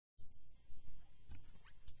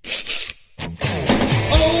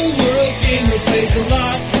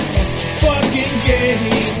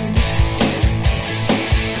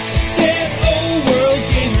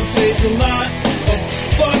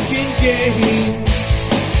games.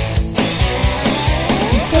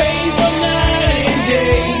 He plays all night and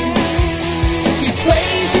day. He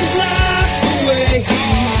plays his life away.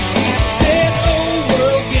 Said old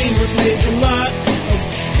world gamer plays a lot of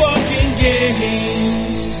fucking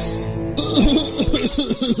games.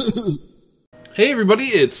 Hey everybody,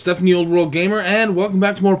 it's Stephanie Old World Gamer, and welcome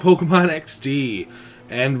back to more Pokemon XD.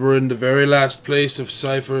 And we're in the very last place of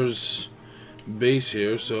Cypher's base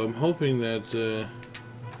here, so I'm hoping that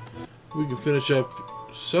we can finish up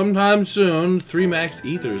sometime soon. 3 max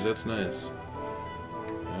ethers, that's nice.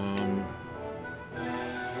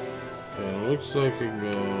 Okay, looks like I can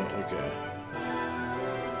go. Okay.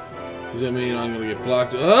 Does that mean I'm gonna get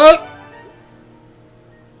blocked? Oh!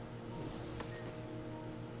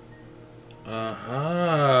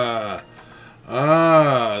 Aha!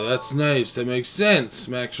 Ah, that's nice. That makes sense.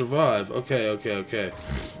 Max revive. Okay.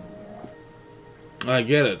 I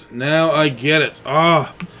get it. Now I get it.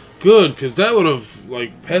 Ah, good, because that would have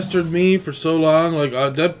like pestered me for so long. Like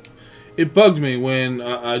it bugged me when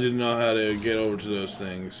I didn't know how to get over to those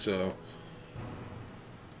things. So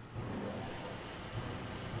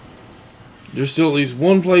there's still at least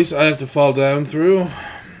one place I have to fall down through.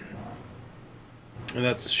 And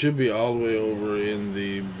that should be all the way over in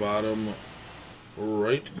the bottom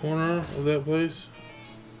right corner of that place.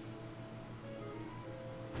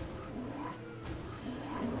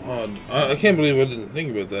 Oh, I can't believe I didn't think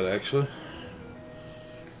about that, actually.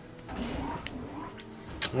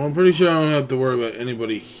 Well, I'm pretty sure I don't have to worry about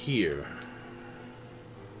anybody here.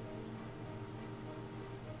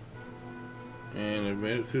 And I've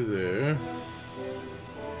made it through there.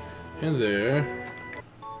 And there.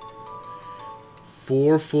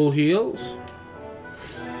 4 full heals.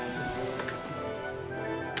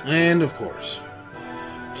 And of course.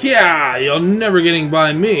 Yeah, you're never getting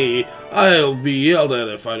by me. I'll be yelled at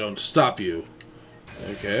if I don't stop you.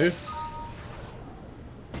 Okay.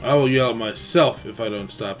 I will yell at myself if I don't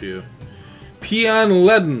stop you. Peon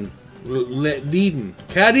Leeden.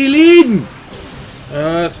 Caddy Leeden!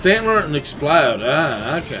 Stantler and Explode.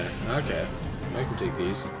 Ah, okay. I can take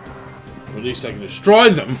these. Or at least I can destroy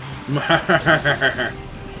them.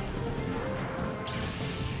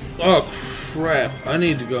 Oh crap, I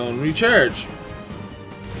need to go and recharge.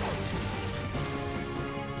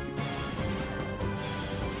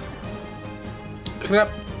 Crap.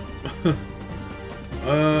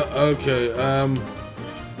 Okay,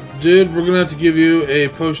 dude, we're gonna have to give you a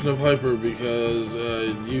potion of hyper because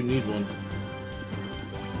you need one.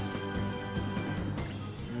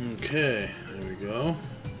 Okay, there we go.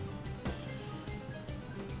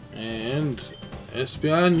 And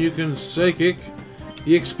Espeon, you can psychic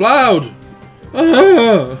the Explode!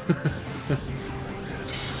 Ah!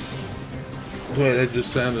 Wait, that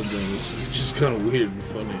just sounded nice. It's just kind of weird and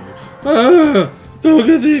funny. Ah! Go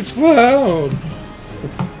get the Explode!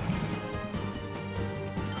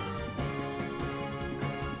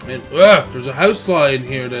 And there's a housefly in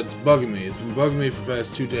here that's bugging me. It's been bugging me for the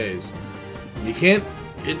past 2 days. You can't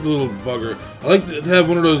hit the little bugger. I like to have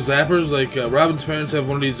one of those zappers, like Robin's parents have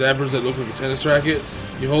one of these zappers that look like a tennis racket.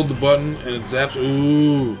 You hold the button and it zaps.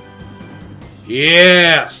 Ooh.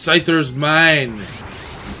 Yeah! Scyther's mine!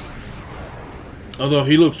 Although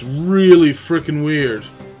he looks really freaking weird.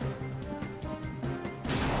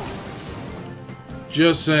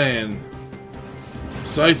 Just saying.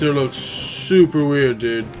 Scyther looks super weird,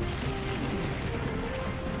 dude.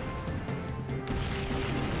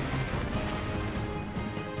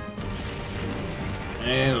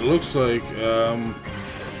 And it looks like I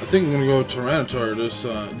think I'm gonna go Tyranitar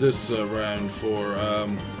this round for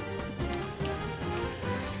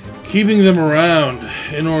keeping them around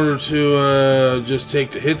in order to just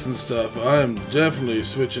take the hits and stuff. I'm definitely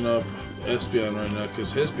switching up Espeon right now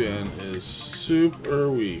because Espeon is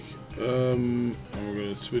super weak. And we're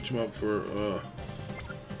gonna switch him up for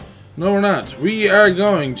no, we're not. We are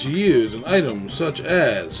going to use an item such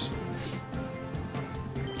as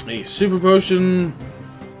a super potion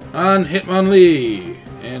on Hitmonlee.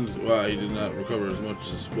 And, wow, he did not recover as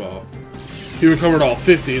much as, well, he recovered all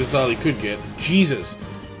 50, that's all he could get. Jesus.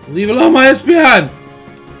 Leave alone my Espeon!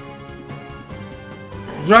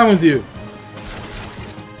 What's wrong with you?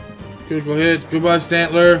 Critical hit. Goodbye,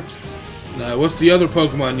 Stantler. Now, what's the other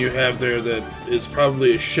Pokemon you have there that is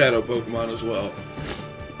probably a Shadow Pokemon as well?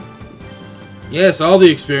 Yes, all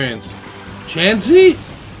the experience. Chansey?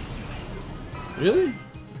 Really?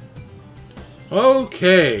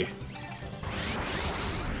 Okay.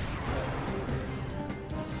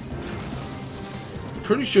 I'm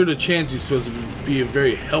pretty sure that Chansey's supposed to be a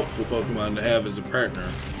very helpful Pokemon to have as a partner.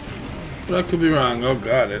 But I could be wrong. Oh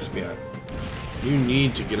god, Espeon. You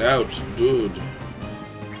need to get out, dude.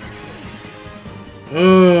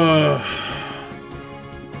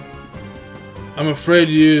 I'm afraid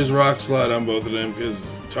to use Rock Slide on both of them because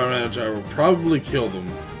Tyranitar will probably kill them.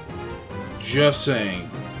 Just saying.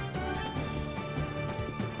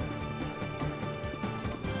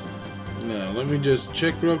 Now, let me just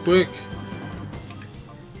check real quick.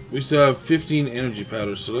 We still have 15 energy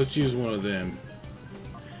powders, so let's use one of them.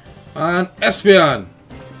 On Espeon!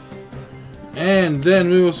 And then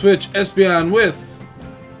we will switch Espeon with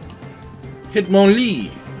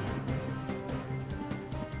Hitmonlee.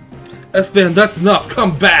 Espeon, that's enough.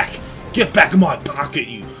 Come back. Get back in my pocket,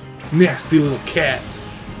 you nasty little cat.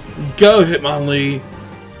 Go, Hitmonlee.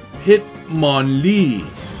 Hitmonlee.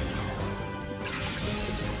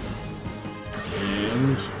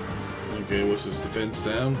 And okay, what's this defense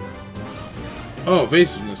down? Oh,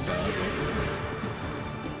 evasiveness down. Okay.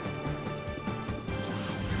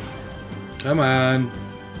 Come on.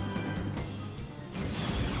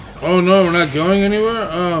 Oh no, we're not going anywhere?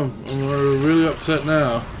 Oh, we're really upset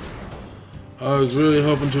now. I was really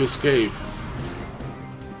hoping to escape.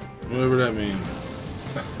 Whatever that means.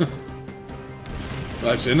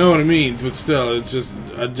 Well, actually, I know what it means, but still, it's just,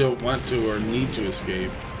 I don't want to or need to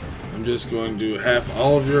escape. I'm just going to half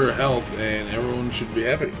all of your health and everyone should be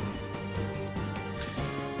happy.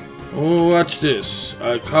 Oh, watch this.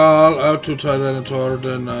 I call out to Tyranitar,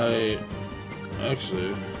 then I...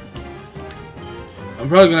 Actually... I'm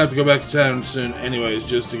probably gonna have to go back to town soon anyways,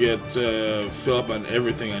 just to get fill up on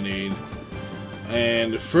everything I need.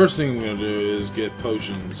 And the first thing I'm gonna do is get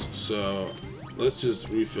potions. So let's just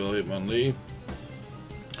refill Hitmonlee.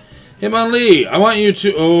 Hitmonlee, I want you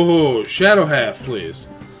to Shadow Half, please.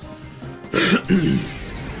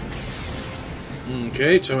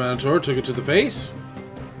 Okay, Tyranitar took it to the face.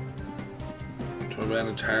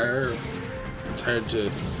 Tyranitar. It's hard to.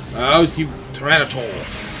 I always keep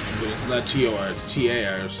Tyranitar. But it's not T-O-R, it's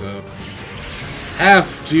T-A-R, so...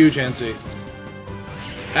 Half to you, Chansey.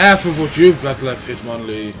 Half of what you've got left,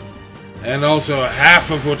 Hitmonlee. And also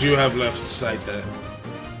half of what you have left, Scyther.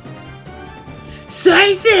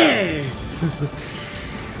 Scyther!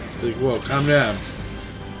 It's like, whoa, calm down.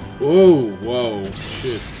 Whoa, whoa,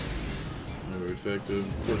 shit. Never effective,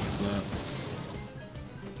 of course it's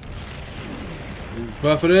not.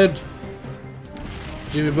 Buffeted.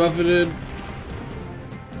 Jimmy buffeted.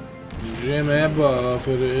 Jimmy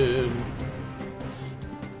buffeted.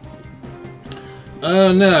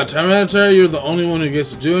 Now, Tyranitar, you're the only one who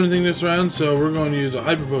gets to do anything this round, so we're going to use a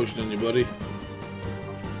Hyper Potion on you, buddy.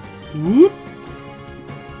 Whoop!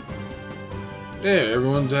 There,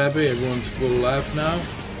 everyone's happy, everyone's full of life now.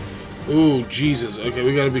 Ooh, Jesus. Okay,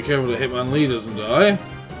 we gotta be careful that Hitmonlee doesn't die.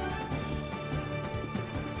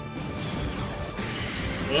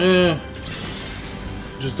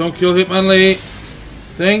 Just don't kill Hitmonlee.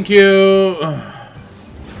 Thank you.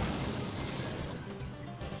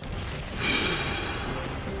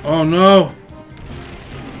 Oh no.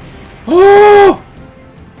 Oh!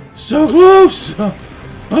 So close!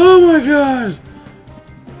 Oh my god!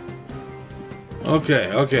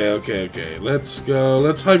 Okay. Let's go.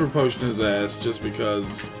 Let's Hyper Potion his ass just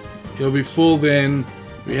because he'll be full then.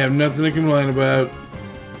 We have nothing to complain about.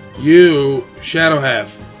 You, Shadow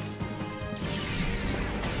Half.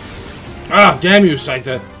 Ah, damn you,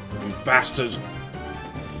 Scyther. You bastard.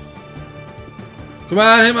 Come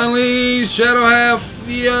on, Hitmonlee, Shadow Half.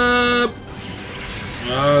 Yup.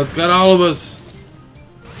 Oh, it's got all of us.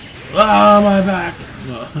 Ah, my back.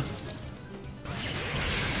 No.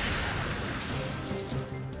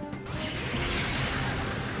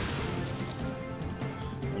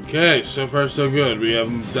 Okay, so far so good. We have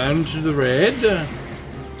them down to the red.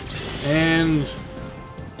 And...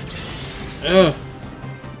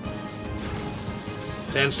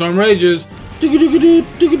 Sandstorm rages. Sorry,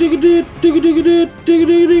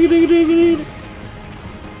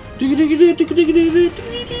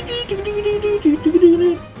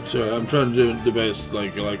 I'm trying to do the best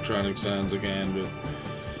like electronic sounds I can, but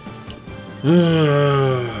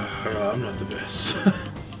I'm not the best.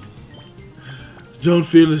 Don't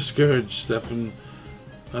feel discouraged, Stefan.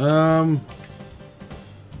 Let's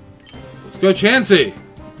go, Chansey.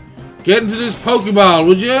 Get into this Pokeball,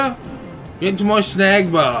 would ya? Get into my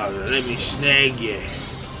snag ball. Let me snag you.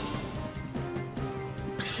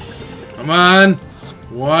 Come on.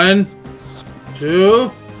 1,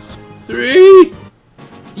 2, 3.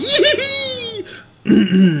 Yee!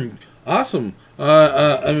 Awesome.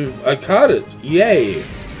 I caught it. Yay.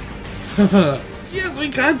 Yes, we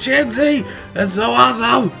caught Chansey. That's so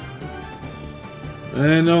awesome.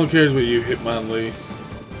 And no one cares what you, Hitmonlee.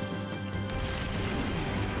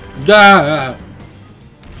 Ah!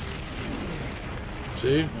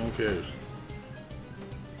 See? No one cares.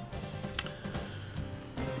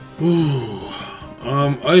 Ooh.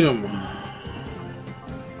 Item.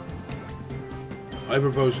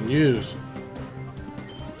 Hyper potion use.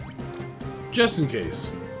 Just in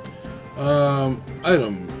case.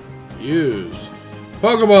 Item. Use.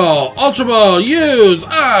 Pokeball. Ultra Ball. Use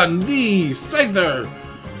on the Scyther.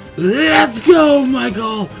 Let's go,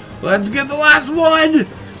 Michael. Let's get the last one.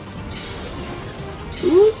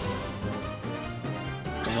 Ooh.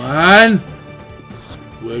 Come on.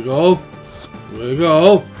 Wiggle.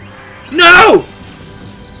 Wiggle. No!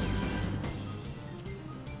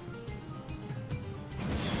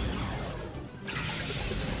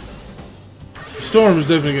 Storm is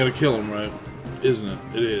definitely gonna kill him, right? Isn't it?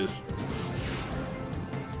 It is.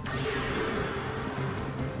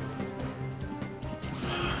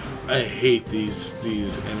 I hate these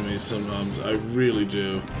enemies sometimes. I really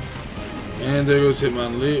do. And there goes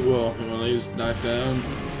Hitmonlee. Well, Hitmonlee's knocked down.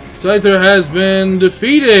 Scyther has been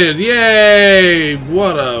defeated! Yay!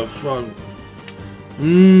 What a fun...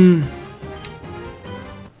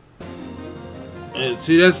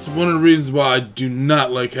 See, that's one of the reasons why I do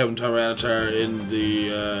not like having Tyranitar in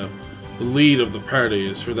the lead of the party,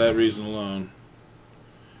 is for that reason alone.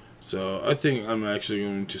 So, I think I'm actually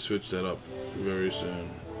going to switch that up very soon.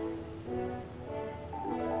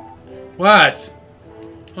 What?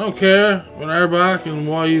 I don't care. When Arbok and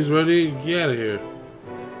while he's ready, get out of here.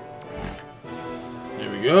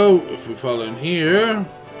 There we go. If we fall in here,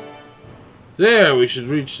 there, we should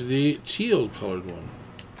reach the teal colored one.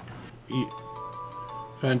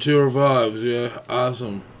 Find 2 revives. Yeah,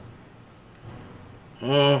 awesome.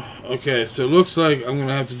 Oh, okay. So it looks like I'm going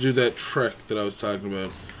to have to do that trick that I was talking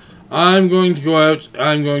about. I'm going to go out.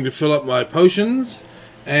 I'm going to fill up my potions.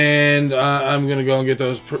 And I'm going to go and get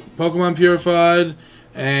those Pokemon purified.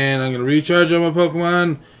 And I'm going to recharge all my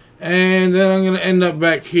Pokemon. And then I'm going to end up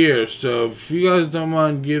back here. So if you guys don't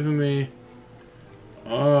mind giving me...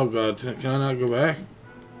 Oh, God. Can I not go back?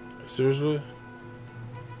 Seriously?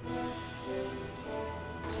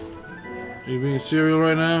 Are you being serial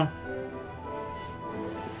right now?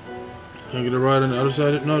 Can I get a ride on the other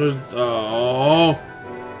side? No, there's... Oh!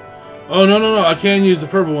 Oh, no. I can't use the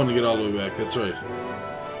purple one to get all the way back. That's right.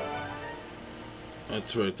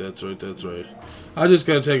 That's right. I just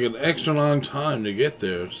gotta take an extra long time to get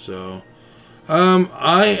there, so...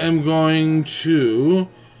 I am going to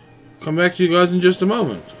come back to you guys in just a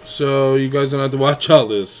moment. So you guys don't have to watch all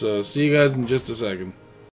this. So see you guys in just a second.